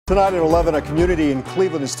Tonight at 11, a community in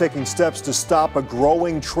Cleveland is taking steps to stop a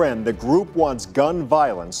growing trend. The group wants gun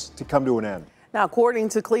violence to come to an end. Now, according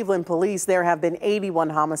to Cleveland police, there have been 81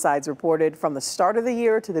 homicides reported from the start of the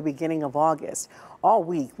year to the beginning of August. All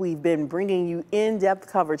week, we've been bringing you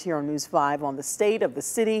in-depth coverage here on News 5 on the state of the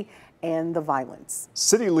city and the violence.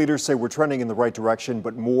 City leaders say we're trending in the right direction,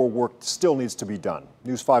 but more work still needs to be done.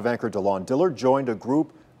 News 5 anchor DeLon Dillard joined a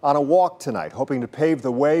group on a walk tonight, hoping to pave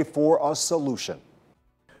the way for a solution.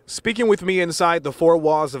 Speaking with me inside the four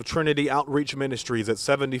walls of Trinity Outreach Ministries at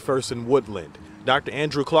 71st and Woodland, Dr.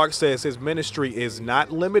 Andrew Clark says his ministry is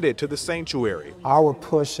not limited to the sanctuary. Our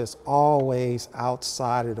push is always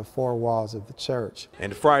outside of the four walls of the church.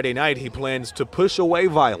 And Friday night, he plans to push away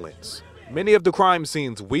violence. Many of the crime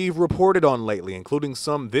scenes we've reported on lately, including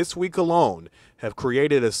some this week alone, have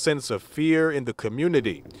created a sense of fear in the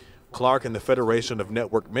community. Clark and the Federation of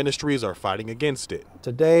Network Ministries are fighting against it.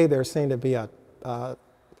 Today, there seems to be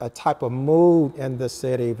a type of mood in the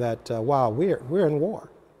city that, wow, we're in war.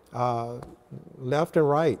 Left and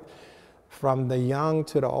right, from the young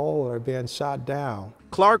to the old, are being shot down.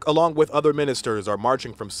 Clark, along with other ministers, are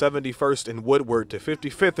marching from 71st and Woodward to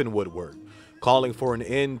 55th and Woodward, calling for an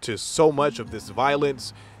end to so much of this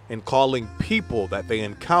violence and calling people that they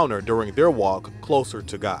encounter during their walk closer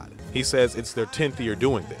to God. He says it's their 10th year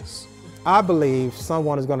doing this. I believe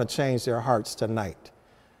someone is going to change their hearts tonight.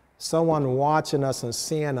 Someone watching us and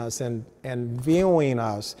seeing us and viewing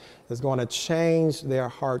us is going to change their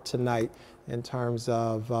heart tonight in terms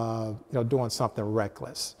of doing something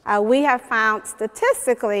reckless. We have found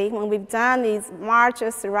statistically, when we've done these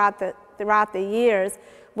marches throughout the years,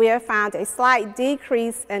 we have found a slight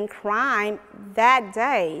decrease in crime that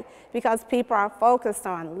day because people are focused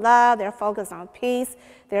on love, they're focused on peace,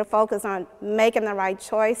 they're focused on making the right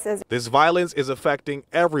choices. This violence is affecting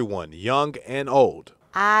everyone, young and old.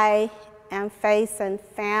 I am facing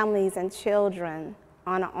families and children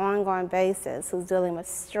on an ongoing basis who's dealing with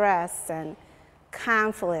stress and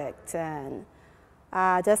conflict and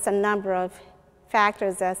just a number of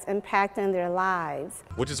factors that's impacting their lives.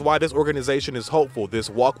 Which is why this organization is hopeful this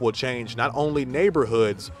walk will change not only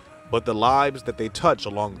neighborhoods, but the lives that they touch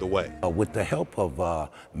along the way. With the help of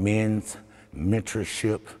men's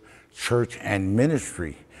mentorship, church, and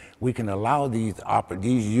ministry, we can allow these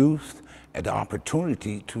youth the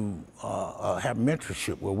opportunity to have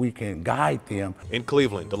mentorship where we can guide them. In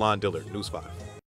Cleveland, DeLon Dillard, News 5.